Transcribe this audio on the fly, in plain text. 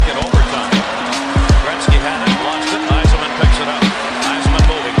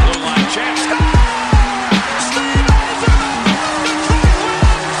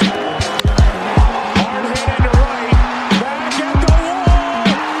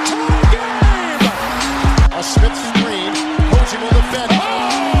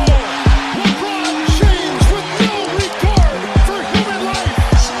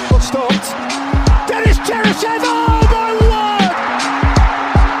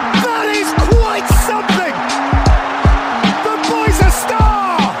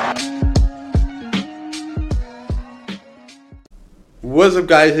What's up,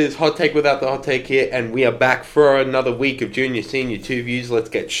 guys? It's Hot Take Without the Hot Take here, and we are back for another week of Junior Senior 2 Views. Let's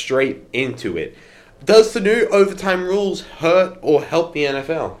get straight into it. Does the new overtime rules hurt or help the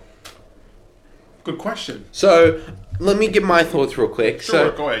NFL? Good question. So, let me give my thoughts real quick.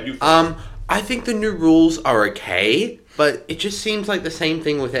 Sure, go ahead. You first. I think the new rules are okay, but it just seems like the same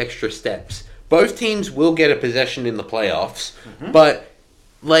thing with extra steps. Both teams will get a possession in the playoffs, but,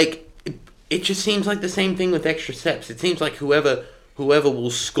 like, it just seems like the same thing with extra steps. It seems like whoever will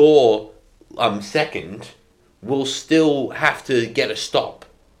score second will still have to get a stop.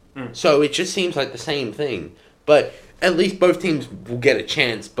 So it just seems like the same thing. But at least both teams will get a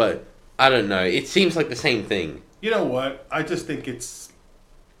chance, but I don't know. It seems like the same thing. You know what? I just think it's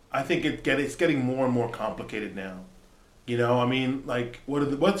getting more and more complicated now. You know, I mean, like, what are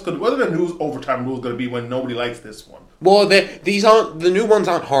the new overtime rules going to be when nobody likes this one? Well, the new ones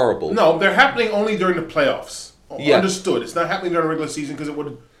aren't horrible. No, they're happening only during the playoffs. Yeah. Understood. It's not happening during the regular season because it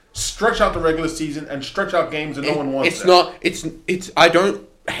would stretch out the regular season and stretch out games, and no one wants It's I don't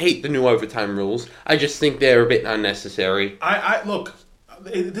hate the new overtime rules. I just think they're a bit unnecessary. I look.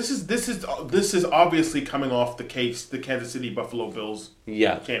 This is obviously coming off the Kansas City Buffalo Bills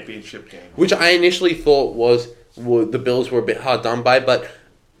championship game, which I initially thought the Bills were a bit hard done by, but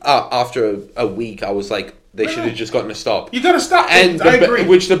after a week, I was like, they should have just gotten a stop. You got to stop, and I agree.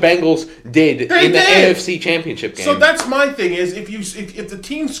 Which the Bengals did the AFC Championship game. So that's my thing: is if the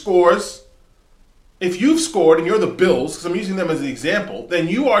team scores, if you've scored and you're the Bills, because I'm using them as an example, then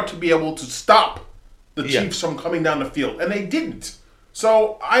you are to be able to stop the Chiefs from coming down the field, and they didn't.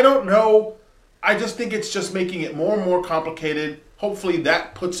 So I don't know. I just think it's just making it more and more complicated. Hopefully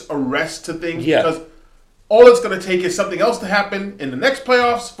that puts a rest to things because all it's going to take is something else to happen in the next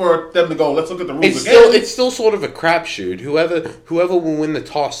playoffs for them to go, let's look at the rules again. It's still sort of a crapshoot. Whoever will win the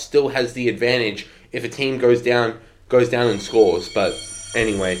toss still has the advantage if a team goes down and scores. But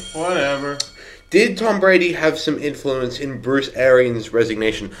anyway. Whatever. Did Tom Brady have some influence in Bruce Arians'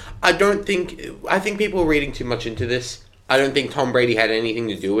 resignation? I think people are reading too much into this. I don't think Tom Brady had anything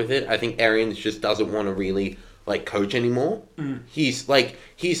to do with it. I think Arians just doesn't want to really coach anymore. He's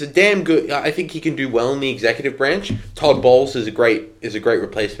a damn good. I think he can do well in the executive branch. Todd Bowles is a great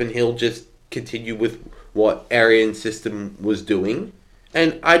replacement. He'll just continue with what Arians' system was doing,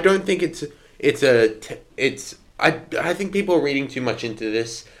 and I don't think I think people are reading too much into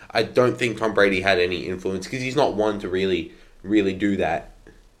this. I don't think Tom Brady had any influence because he's not one to really do that.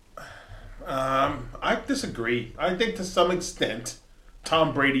 I disagree. I think to some extent,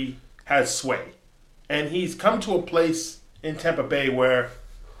 Tom Brady has sway. And he's come to a place in Tampa Bay where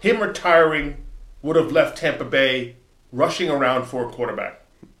him retiring would have left Tampa Bay rushing around for a quarterback.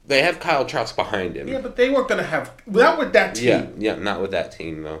 They have Kyle Trask behind him. Yeah, but they weren't going to have... Not with that team. Yeah, not with that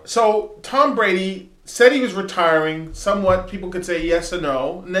team, though. So, Tom Brady said he was retiring. Somewhat, people could say yes or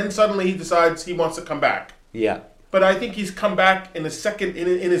no. And then suddenly he decides he wants to come back. Yeah. But I think he's come back in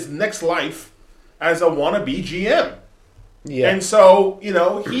his next life as a wannabe GM. Yeah. And so,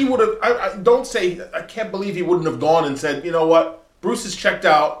 he would have... I can't believe he wouldn't have gone and said, you know what, Bruce is checked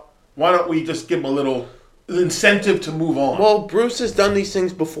out. Why don't we just give him a little incentive to move on? Well, Bruce has done these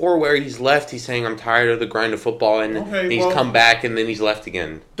things before where he's left. He's saying, I'm tired of the grind of football. And he's come back and then he's left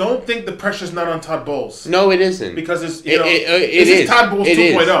again. Don't think the pressure's not on Todd Bowles. No, it isn't. Because this is Todd Bowles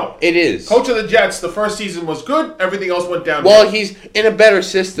 2.0. It is. Coach of the Jets, the first season was good. Everything else went down. Well, he's in a better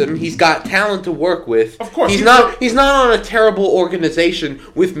system. He's got talent to work with. Of course. He's not on a terrible organization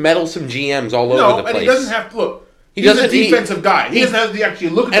with meddlesome GMs all over the place. No, and he doesn't have to look. He's a defensive guy. He doesn't have to actually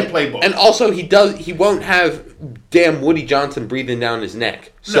look at the playbook. And also, he won't have damn Woody Johnson breathing down his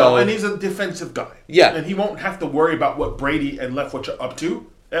neck. So, and he's a defensive guy. Yeah. And he won't have to worry about what Brady and Leftwich are up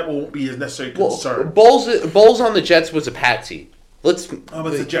to. That won't be his necessary concern. Bowles on the Jets was a patsy. But it's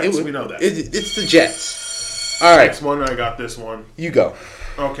the Jets. We know that. It's the Jets. All right. Next one, I got this one. You go.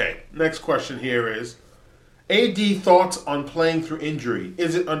 Okay. Next question here is, AD thoughts on playing through injury.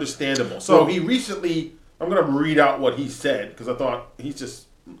 Is it understandable? So he recently... I'm going to read out what he said because I thought he's just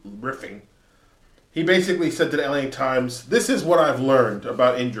riffing. He basically said to the LA Times, this is what I've learned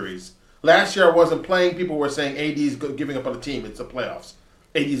about injuries. Last year I wasn't playing. People were saying AD's giving up on the team. It's the playoffs.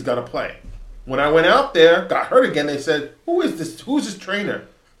 AD's got to play. When I went out there, got hurt again, they said, who is this? Who's his trainer?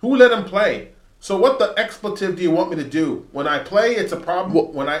 Who let him play? So what the expletive do you want me to do? When I play, it's a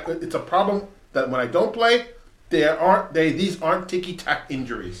problem. It's a problem that when I don't play, these aren't ticky-tack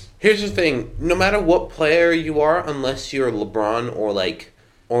injuries. Here's the thing. No matter what player you are, unless you're LeBron or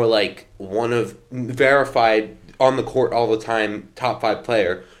one of verified on the court all the time top 5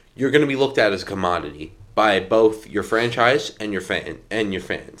 player, you're going to be looked at as a commodity by both your franchise and your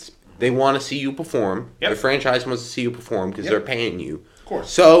fans. They want to see you perform. Yep. The franchise wants to see you perform because they're paying you. course.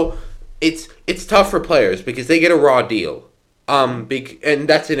 So it's tough for players because they get a raw deal. And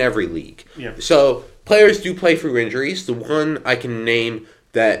that's in every league. Yeah. So players do play through injuries. The one I can name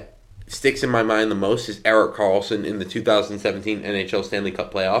that sticks in my mind the most is Erik Karlsson in the 2017 NHL Stanley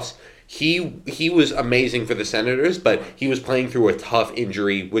Cup playoffs. He was amazing for the Senators, but he was playing through a tough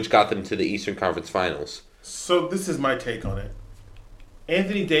injury, which got them to the Eastern Conference Finals. So this is my take on it.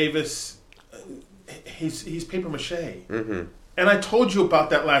 Anthony Davis, he's paper mache. Mm-hmm. And I told you about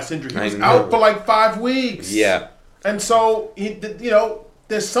that last injury. He was out for like 5 weeks. Yeah. And so,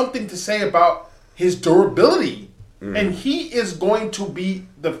 there's something to say about his durability. Mm. And he is going to be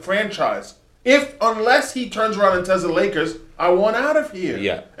the franchise. Unless he turns around and tells the Lakers, I want out of here.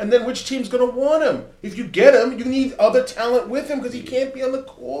 Yeah. And then which team's going to want him? If you get him, you need other talent with him because he can't be on the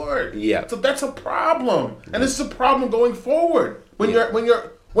court. Yeah. So that's a problem. And this is a problem going forward. When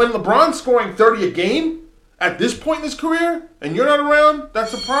LeBron's scoring 30 a game at this point in his career and you're not around,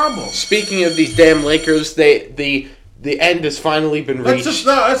 that's a problem. Speaking of these damn Lakers, the end has finally been reached.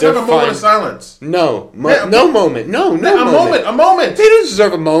 Let's have a moment of silence. No moment. No moment. A moment. They don't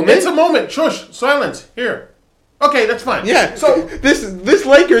deserve a moment. It's a moment. Shush. Silence. Here. Okay, that's fine. Yeah. So this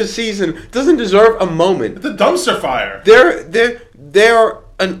Lakers season doesn't deserve a moment. It's a dumpster fire.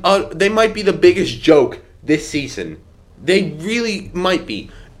 They might be the biggest joke this season. They really might be.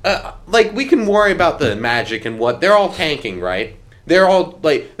 We can worry about the Magic and what they're all tanking, right? They're all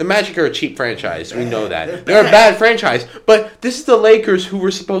the Magic are a cheap franchise. We know that they're a bad franchise. But this is the Lakers who were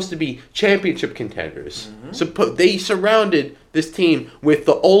supposed to be championship contenders. Mm-hmm. They surrounded this team with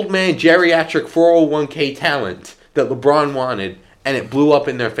the old man geriatric 401k talent that LeBron wanted, and it blew up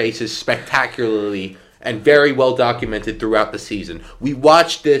in their faces spectacularly and very well documented throughout the season. We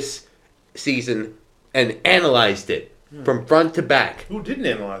watched this season and analyzed it from front to back. Who didn't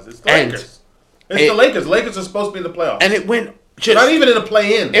analyze it? It's the Lakers. It's the Lakers. Lakers are supposed to be in the playoffs. And it went not even in a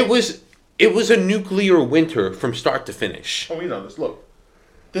play-in. It was a nuclear winter from start to finish. Oh, we know this. Look,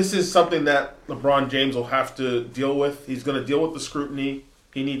 this is something that LeBron James will have to deal with. He's going to deal with the scrutiny.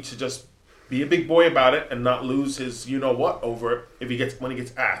 He needs to just be a big boy about it and not lose his you-know-what over it when he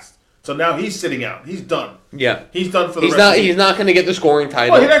gets asked. So now he's sitting out. He's done. Yeah. He's done for the rest of the season. He's not going to get the scoring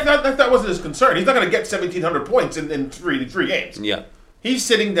title. Well, that wasn't his concern. He's not going to get 1,700 points in three games. Yeah. He's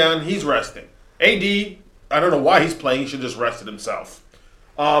sitting down. He's resting. AD, I don't know why he's playing. He should just rested himself.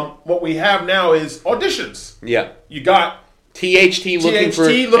 What we have now is auditions. Yeah. You got THT looking for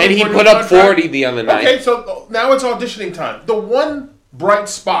and he put up 40 the other night. Okay, so now it's auditioning time. The one bright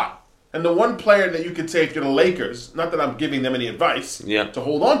spot and the one player that you could say if you're the Lakers, not that I'm giving them any advice to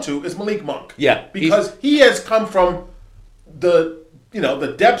hold on to, is Malik Monk. Yeah. Because he has come from the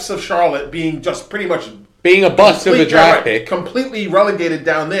depths of Charlotte being just pretty much being a bust of a draft pick. Completely relegated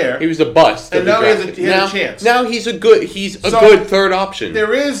down there. He was a bust. And now he has a chance. Now he's a good good third option.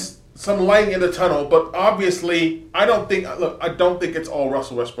 There is some light in the tunnel, but obviously I don't think it's all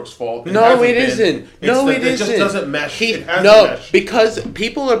Russell Westbrook's fault. It isn't. It just doesn't mesh. Because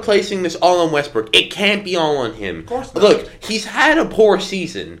people are placing this all on Westbrook. It can't be all on him. Of course not. Look, he's had a poor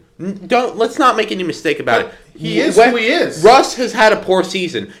season. Let's not make any mistake about it. He is who he is. Russ has had a poor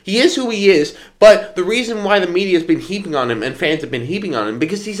season. He is who he is, but the reason why the media has been heaping on him and fans have been heaping on him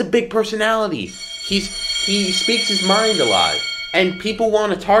because he's a big personality. He speaks his mind a lot, and people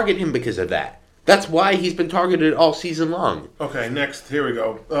want to target him because of that. That's why he's been targeted all season long. Okay, next. Here we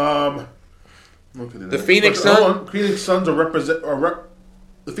go. The Phoenix Suns. The Phoenix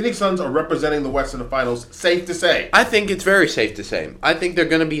Suns are representing the West in the finals. Safe to say. I think it's very safe to say. I think they're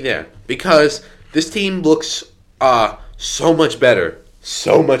going to be there because this team looks so much better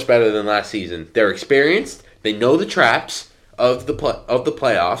than last season. They're experienced. They know the traps of the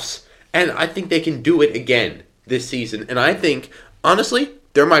playoffs, and I think they can do it again this season. And I think, honestly,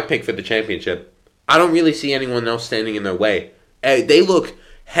 they're my pick for the championship. I don't really see anyone else standing in their way. They look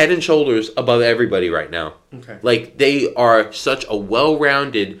head and shoulders above everybody right now. Okay. They are such a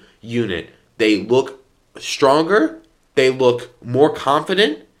well-rounded unit. They look stronger. They look more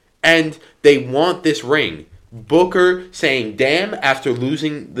confident. And they want this ring. Booker saying, damn, after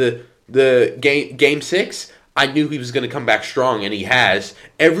losing the game 6, I knew he was going to come back strong, and he has.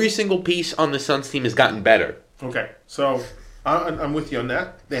 Every single piece on the Suns team has gotten better. Okay, so I'm with you on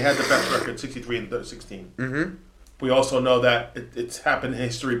that. They had the best record, 63-16. Mm-hmm. We also know that it's happened in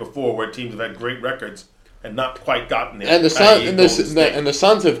history before where teams have had great records and not quite gotten there. And the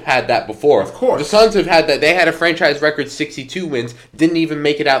Suns have had that before. Of course. The Suns have had that. They had a franchise record 62 wins, didn't even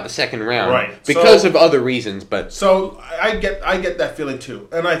make it out the second round. Right. Because of other reasons. But so I get that feeling too.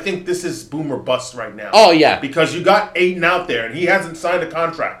 And I think this is boom or bust right now. Oh, yeah. Because you got Ayton out there and he hasn't signed a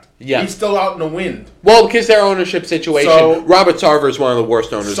contract. Yeah. He's still out in the wind. Well, because their ownership situation. So, Robert Sarver is one of the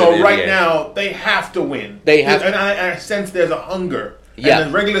worst owners in the NBA. So right now, they have to win. They have, and I sense there's a hunger. Yeah. And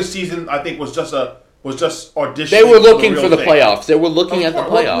the regular season, I think, was just auditioning. They were looking for the thing. playoffs. They were looking at the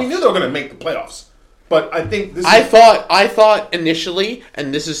playoffs. Well, we knew they were going to make the playoffs, but I think this. I thought initially,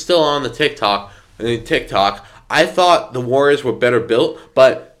 and this is still on the TikTok. I thought the Warriors were better built,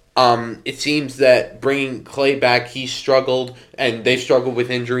 but it seems that bringing Clay back, he struggled, and they struggled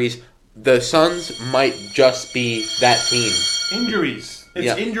with injuries. The Suns might just be that team. Injuries.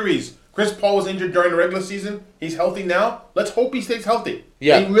 It's injuries. Chris Paul was injured during the regular season. He's healthy now. Let's hope he stays healthy.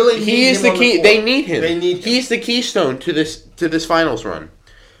 Yeah, they really he is the key. They need him. They need him. He's the keystone to this finals run.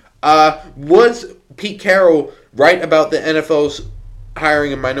 Was Pete Carroll right about the NFL's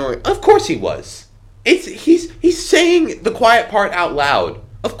hiring a minority? Of course he was. He's saying the quiet part out loud.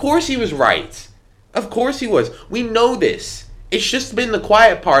 Of course he was right. Of course he was. We know this. It's just been the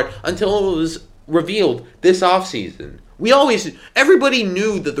quiet part until it was revealed this offseason. Everybody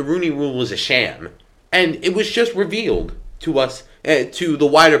knew that the Rooney Rule was a sham, and it was just revealed to us, to the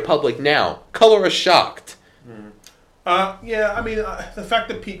wider public now. Color us shocked. The fact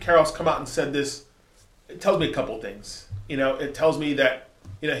that Pete Carroll's come out and said this, it tells me a couple things. It tells me that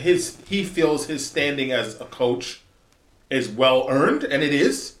he feels his standing as a coach is well earned, and it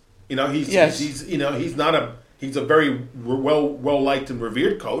is. He's a very well liked and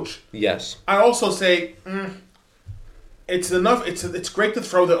revered coach. Yes. I also say it's enough. It's great to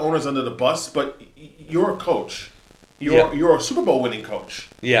throw the owners under the bus, but you're a coach. You're a Super Bowl winning coach.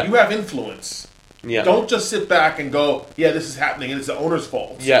 Yeah. You have influence. Yeah. Don't just sit back and go, yeah, this is happening and it's the owner's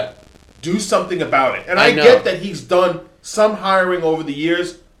fault. Yeah. Do something about it. And I get that he's done some hiring over the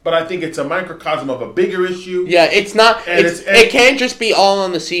years, but I think it's a microcosm of a bigger issue. Yeah, it's not. It can't just be all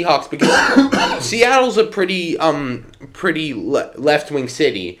on the Seahawks because Seattle's a pretty left wing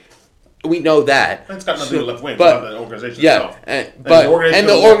city. We know that. It's got nothing to do with left wing. It's about the organization itself.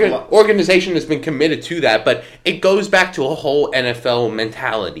 The organization has been committed to that, but it goes back to a whole NFL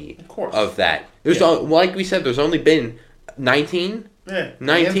mentality of that. Like we said, there's only been 19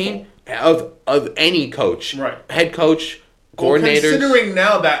 of any coach, right? Head coach, coordinators. Considering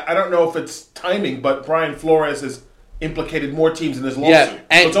now that, I don't know if it's timing, but Brian Flores has implicated more teams in this lawsuit.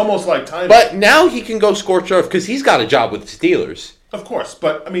 Yeah, so it's almost like timing. But now he can go scorched earth because he's got a job with the Steelers. Of course,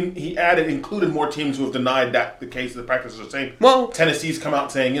 but he included more teams who have denied that the case of the practices are the same. Well, Tennessee's come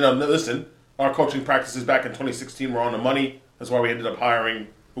out saying, listen, our coaching practices back in 2016 were on the money. That's why we ended up hiring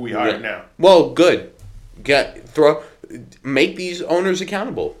who we hired now. Well, good. Make these owners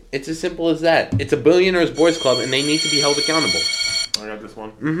accountable. It's as simple as that. It's a billionaires boys club, and they need to be held accountable. I got this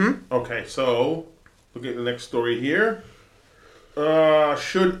one. Mm-hmm. Okay, so look at the next story here.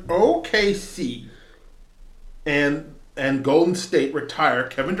 Should OKC and Golden State retire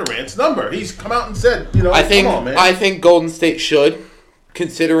Kevin Durant's number? He's come out and said, come on, man. I think Golden State should,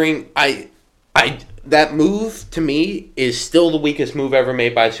 considering that move to me is still the weakest move ever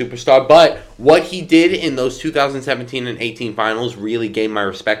made by a superstar. But what he did in those 2017 and 18 finals really gained my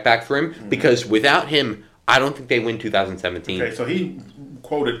respect back for him because without him, I don't think they win 2017. Okay, so he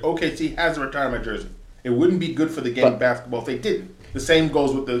quoted, "OKC has a retirement jersey. It wouldn't be good for the game of basketball if they didn't." The same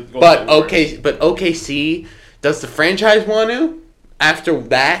goes with the. But OKC. Does the franchise want to? After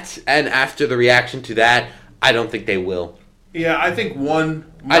that, and after the reaction to that, I don't think they will. Yeah, I think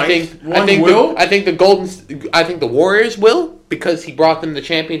one will. I think the Warriors will because he brought them the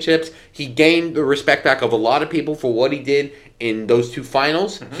championships. He gained the respect back of a lot of people for what he did in those two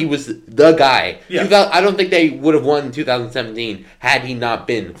finals. Mm-hmm. He was the guy. Yeah. I don't think they would have won in 2017 had he not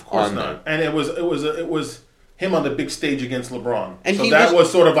been. Of course on not. Them. And it was him on the big stage against LeBron. And so that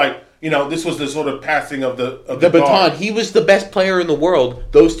was sort of like. This was the sort of passing of the baton. Guard. He was the best player in the world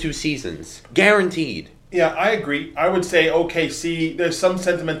those 2 seasons. Guaranteed. Yeah, I agree. I would say OKC, there's some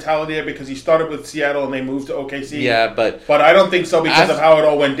sentimentality there because he started with Seattle and they moved to OKC. Yeah, but I don't think so because of how it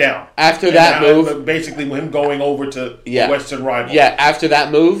all went down. After that move. Basically, him going over to the Western rival. Yeah, after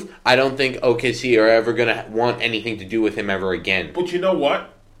that move, I don't think OKC are ever going to want anything to do with him ever again. But you know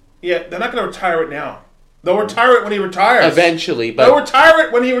what? Yeah, they're not going to retire it now. They'll retire it when he retires. Eventually, but... They'll retire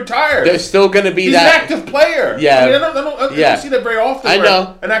it when he retires. There's still going to be He's that... He's an active player. Yeah. I don't see that very often. I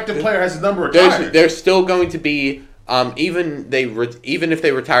know. An active player has his number retired. There's still going to be... even if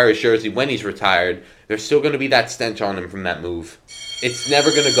they retire his jersey when he's retired, there's still going to be that stench on him from that move. It's never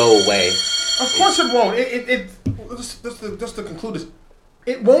going to go away. Of course it won't. Just to conclude this,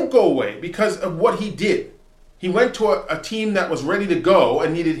 it won't go away because of what he did. He went to a team that was ready to go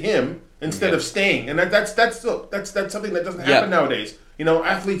and needed him instead of staying, and that's something that doesn't happen nowadays.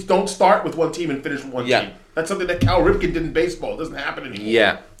 Athletes don't start with one team and finish with one team. That's something that Cal Ripken did in baseball. It doesn't happen anymore.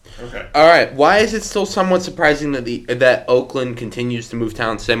 Yeah, Okay. All right. Why is it still somewhat surprising that Oakland continues to move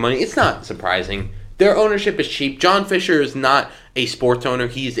talent to save money? It's not surprising. Their ownership is cheap. John Fisher is not a sports owner.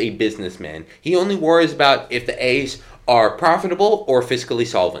 He's a businessman. He only worries about if the A's are profitable or fiscally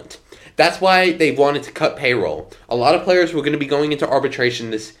solvent. That's why they've wanted to cut payroll. A lot of players were going to be going into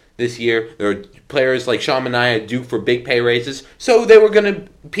arbitration this year. There are players like Sean Manaea due for big pay raises, so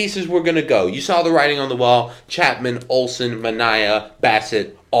pieces were going to go. You saw the writing on the wall. Chapman, Olsen, Manaea,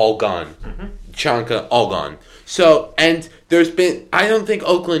 Bassett, all gone. Chanka, all gone. So, and there's been, I don't think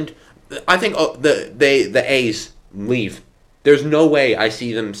Oakland, I think the A's leave. There's no way I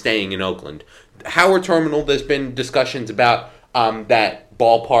see them staying in Oakland. Howard Terminal, there's been discussions about that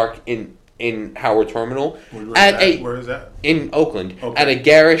ballpark in Howard Terminal. Where is that? In Oakland. Okay. At a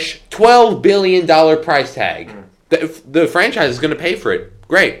garish $12 billion price tag. The franchise is going to pay for it.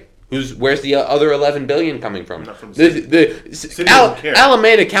 Great. Where's the other $11 billion coming from? Not from the city.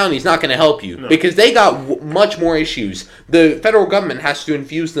 Alameda County is not going to help you because they got much more issues. The federal government has to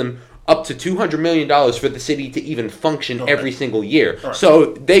infuse them up to $200 million for the city to even function every single year. Right.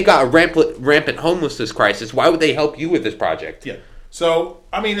 So they got a rampant homelessness crisis. Why would they help you with this project? Yeah. So,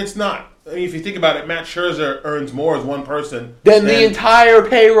 I mean, it's not. I mean, if you think about it, Matt Scherzer earns more as one person than the entire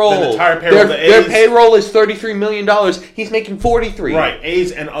payroll. Their payroll is $33 million. He's making $43. Right,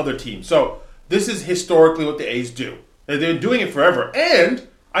 A's and other teams. So this is historically what the A's do. They've been doing it forever. And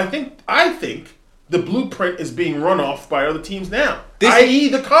I think the blueprint is being run off by other teams now. I.e.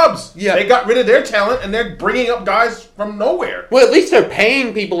 the Cubs. Yeah. They got rid of their talent, and they're bringing up guys from nowhere. Well, at least they're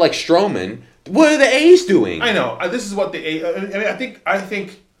paying people like Stroman. What are the A's doing? I know. This is what the A's... I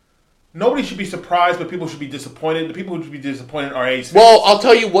think nobody should be surprised, but people should be disappointed. The people who should be disappointed are A's fans. Well, I'll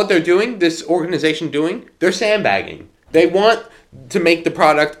tell you what they're doing, this organization doing. They're sandbagging. They want to make the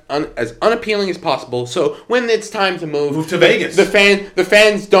product as unappealing as possible, so when it's time to move to Vegas, the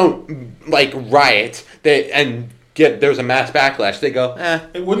fans don't riot there's a mass backlash. They go,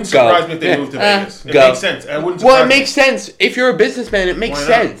 It wouldn't surprise me if they moved to Vegas. It makes sense. It makes sense. If you're a businessman, it makes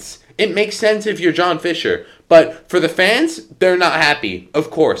sense. It makes sense if you're John Fisher. But for the fans, they're not happy,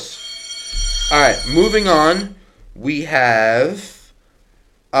 of course. All right, moving on. We have...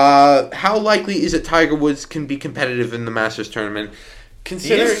 how likely is it Tiger Woods can be competitive in the Masters tournament?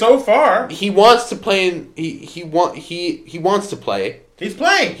 He is so far. He wants to play. He wants to play. He's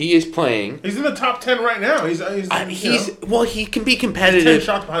playing. He is playing. He's in the top 10 right now. He can be competitive. He's 10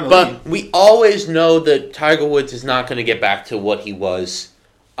 shots behind the lead. But we always know that Tiger Woods is not going to get back to what he was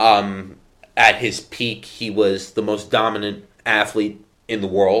at his peak. He was the most dominant athlete in the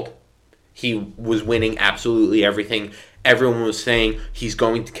world. He was winning absolutely everything. Everyone was saying he's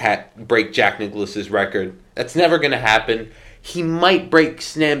going to break Jack Nicklaus's record. That's never going to happen. He might break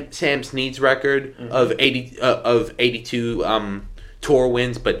Sam Snead's record of 82 tour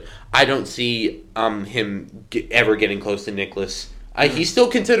wins, but I don't see him ever getting close to Nicklaus. He's still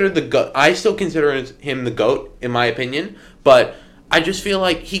considered the GOAT. I still consider him the GOAT, in my opinion, but I just feel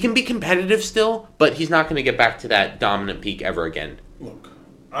like he can be competitive still, but he's not going to get back to that dominant peak ever again. Look,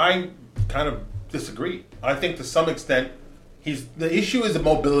 I kind of disagree. I think to some extent, the issue is the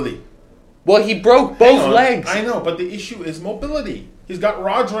mobility. Well, he broke both legs. I know, but the issue is mobility. He's got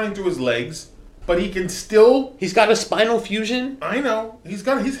rods running through his legs, but he can still... He's got a spinal fusion. I know. He's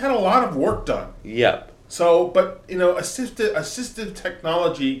had a lot of work done. Yep. So, but, assistive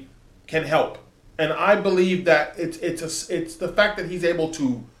technology can help. And I believe that it's the fact that he's able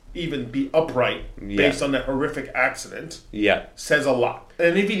to even be upright based on that horrific accident says a lot.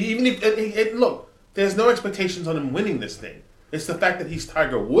 And look, there's no expectations on him winning this thing. It's the fact that he's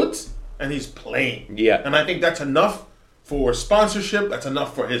Tiger Woods and he's playing. Yeah. And I think that's enough for sponsorship. That's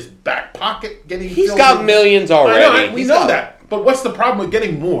enough for his back pocket getting filled. He's got millions already. We know that. But what's the problem with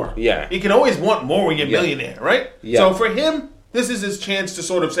getting more? Yeah. You can always want more when you're a millionaire, right? Yeah. So for him, this is his chance to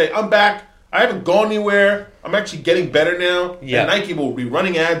sort of say, I'm back. I haven't gone anywhere. I'm actually getting better now. Yeah. And Nike will be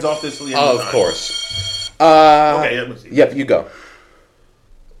running ads off this till the end of the time. Of course. Okay, let me see. Yep, you go.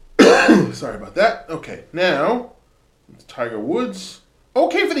 Sorry about that. Okay, now, Tiger Woods.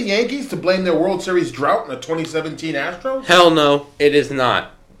 Okay for the Yankees to blame their World Series drought on the 2017 Astros? Hell no, it is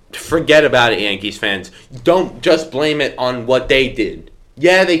not. Forget about it, Yankees fans. Don't just blame it on what they did.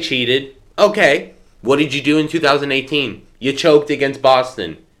 Yeah, they cheated. Okay. What did you do in 2018? You choked against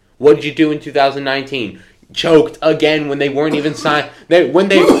Boston. What did you do in 2019? Choked again when they weren't even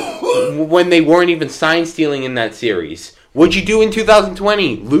when they weren't even sign stealing in that series. What'd you do in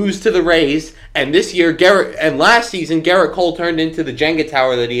 2020? Lose to the Rays, and this year last season Garrett Cole turned into the Jenga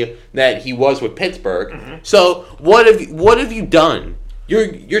tower that he was with Pittsburgh. Mm-hmm. So what have you done?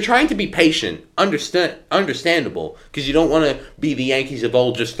 You're trying to be patient, understandable, because you don't want to be the Yankees of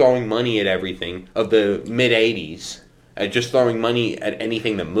old, just throwing money at everything of the mid '80s, just throwing money at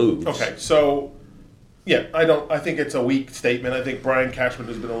anything that moves. Okay, so yeah, I think it's a weak statement. I think Brian Cashman,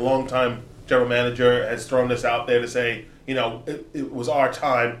 who's been a long time general manager, has thrown this out there to say, it was our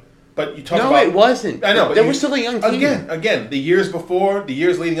time. But you talk about... No, it wasn't. I know, but they were still a young team. Again, the years before, the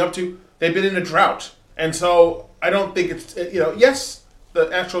years leading up to, they've been in a drought. And so I don't think it's, yes, the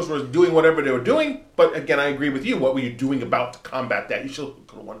Astros were doing whatever they were doing, but again, I agree with you. What were you doing about to combat that? You still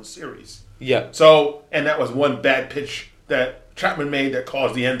could have won the series. Yeah. So, and that was one bad pitch that Chapman made that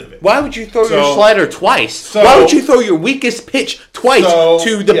caused the end of it. Why would you throw your slider twice? Why would you throw your weakest pitch twice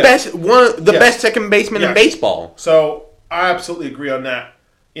to the best second baseman in baseball? So I absolutely agree on that.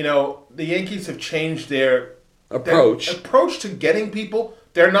 The Yankees have changed their approach to getting people.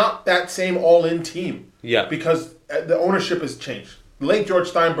 They're not that same all-in team. Yeah. Because the ownership has changed. The late George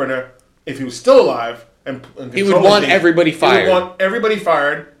Steinbrenner, if he was still alive and he would want everybody fired. He would want everybody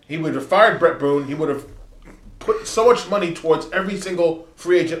fired. He would have fired Brett Boone. He would have put so much money towards every single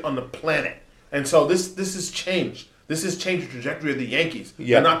free agent on the planet. And so this has changed. This has changed the trajectory of the Yankees.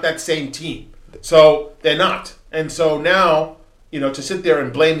 Yeah. They're not that same team. So they're not. And so now, to sit there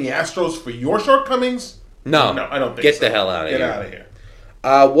and blame the Astros for your shortcomings? No, I don't think so. Get the hell out of here. Get out of here.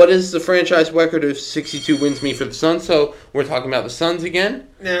 What is the franchise record of 62 wins mean for the Suns? So we're talking about the Suns again?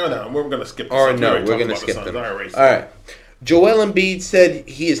 No, we're going to skip the Suns. We're going to skip them. All right. Joel Embiid said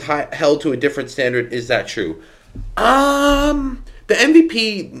he is held to a different standard. Is that true? The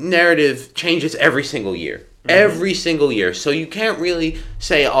MVP narrative changes every single year. Every single year. So you can't really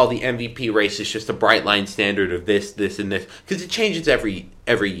say, the MVP race is just a bright line standard of this, and this. Because it changes every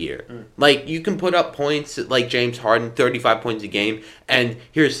year. Like, you can put up points like James Harden, 35 points a game, and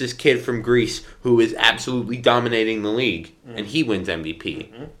here's this kid from Greece who is absolutely dominating the league, and he wins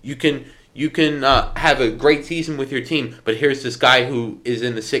MVP. You can have a great season with your team, but here's this guy who is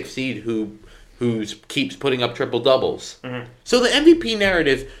in the 6th seed who keeps putting up triple-doubles. So the MVP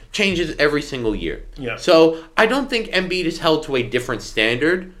narrative changes every single year. Yeah. So I don't think Embiid is held to a different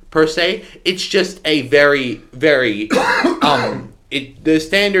standard, per se. It's just a very, very... the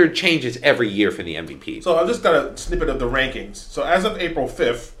standard changes every year for the MVP. So I've just got a snippet of the rankings. So as of April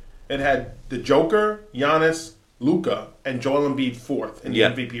 5th, it had the Joker, Giannis, Luka, and Joel Embiid 4th in the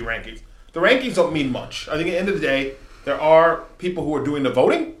MVP rankings. The rankings don't mean much. I think at the end of the day, there are people who are doing the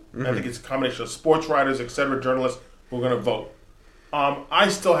voting. I think it's a combination of sports writers, etc., journalists who are going to vote. I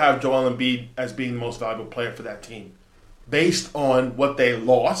still have Joel Embiid as being the most valuable player for that team. Based on what they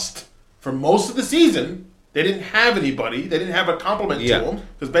lost for most of the season, they didn't have anybody. They didn't have a complement to him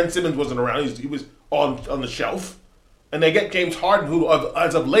because Ben Simmons wasn't around. He was on the shelf. And they get James Harden, who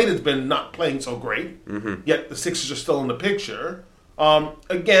as of late has been not playing so great. Yet the Sixers are still in the picture.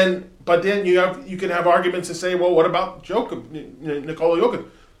 But then you can have arguments to say, well, what about Nikola Jokic?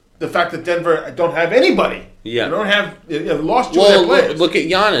 The fact that Denver don't have anybody. Yeah. They don't have... lost two of their players. Look at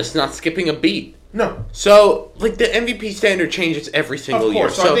Giannis not skipping a beat. No. So, the MVP standard changes every single year.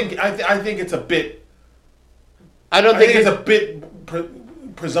 Of course. So I think it's a bit... I think it's a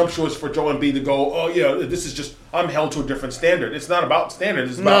bit presumptuous for Joel Embiid to go, this is just... I'm held to a different standard. It's not about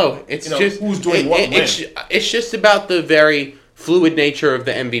standard. It's about just who's doing what when. It's just about the very... fluid nature of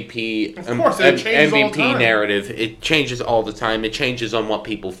the MVP MVP narrative. It changes all the time. It changes on what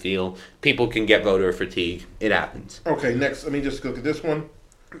people feel. People can get voter fatigue. It happens. Okay, next. Let me just look at this one.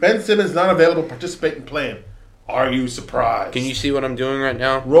 Ben Simmons not available to participate in playing. Are you surprised? Can you see what I'm doing right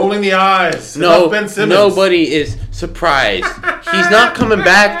now? Rolling the eyes. No, Ben Simmons. Nobody is surprised. He's not coming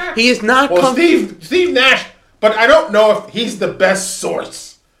back. He is not coming. Steve Nash, but I don't know if he's the best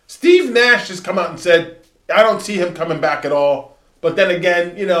source. Steve Nash has come out and said, I don't see him coming back at all. But then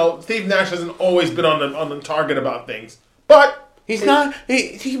again, Steve Nash hasn't always been on the target about things. But he's not.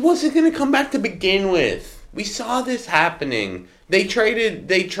 He wasn't going to come back to begin with. We saw this happening. They traded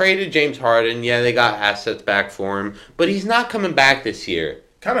James Harden. Yeah, they got assets back for him. But he's not coming back this year.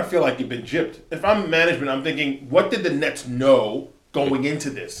 Kind of feel like you've been gypped. If I'm management, I'm thinking, what did the Nets know going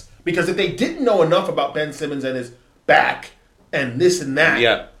into this? Because if they didn't know enough about Ben Simmons and his back and this and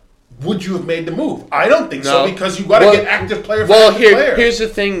that, would you have made the move? I don't think so, because you got to get active player for active player. Here's the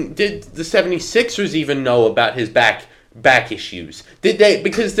thing. Did the 76ers even know about his back issues? Did they?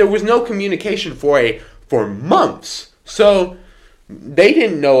 Because there was no communication for months. So they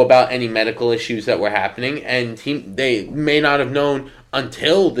didn't know about any medical issues that were happening, and they may not have known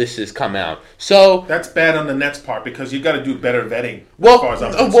until this has come out. So that's bad on the Nets' part, because you got to do better vetting. As far as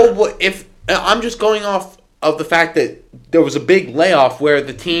I'm concerned. If I'm just going off of the fact that there was a big layoff where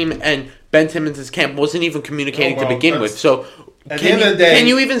the team and Ben Simmons' camp wasn't even communicating to begin with. So At the end of the day... Can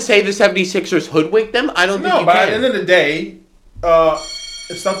you even say the 76ers hoodwinked them? I don't think you can. No, but at the end of the day,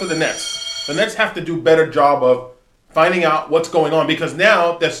 it's up to the Nets. The Nets have to do a better job of finding out what's going on because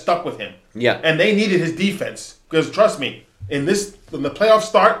now they're stuck with him. Yeah. And they needed his defense. Because trust me, when the playoffs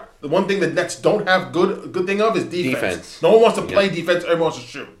start, the one thing the Nets don't have good thing of is defense. No one wants to play defense, everyone wants to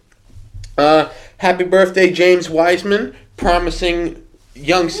shoot. Happy birthday, James Wiseman. Promising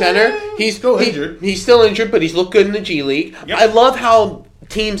young center. He's still injured. He's still injured, but he's looked good in the G League. Yep. I love how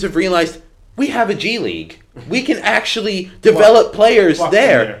teams have realized we have a G League. We can actually develop players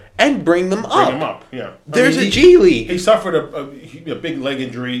there and bring them up. Yeah. There's a G League. He suffered a big leg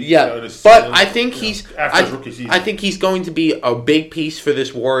injury. Yeah, I think after his rookie season. I think he's going to be a big piece for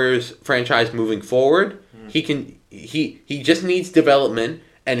this Warriors franchise moving forward. He just needs development,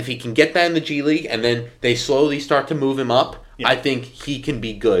 and if he can get that in the G League, and then they slowly start to move him up, I think he can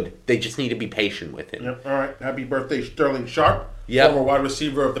be good. They just need to be patient with him. Yep. All right. Happy birthday, Sterling Sharp, yep. Former wide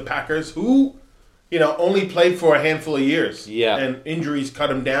receiver of the Packers, who only played for a handful of years. Yeah. And injuries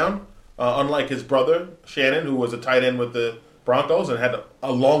cut him down, unlike his brother, Shannon, who was a tight end with the Broncos and had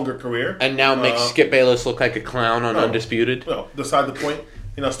a longer career. And now makes Skip Bayless look like a clown on Undisputed. No, beside the point.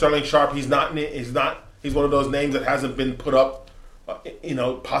 Sterling Sharp, he's one of those names that hasn't been put up,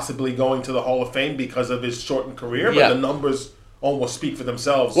 possibly going to the Hall of Fame because of his shortened career, but the numbers almost speak for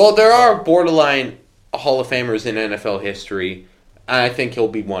themselves. Well, there are borderline Hall of Famers in NFL history. I think he'll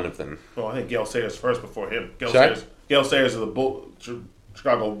be one of them. Well, I think Gale Sayers first before him. Gale Sayers of the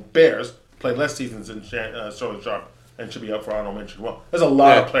Chicago Bears played less seasons than Sterling Sharp and should be up for honorable mention. Well, there's a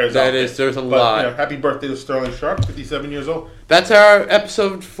lot of players out there. There's a lot. Happy birthday to Sterling Sharp, 57 years old. That's our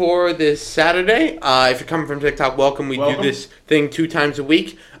episode for this Saturday. If you're coming from TikTok, welcome. We do this thing 2 times a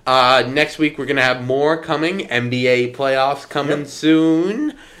week. Next week, we're going to have more coming. NBA playoffs coming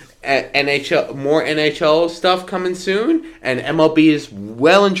soon. More NHL stuff coming soon. And MLB is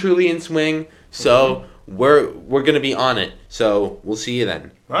well and truly in swing. So we're going to be on it. So we'll see you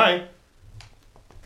then. Bye.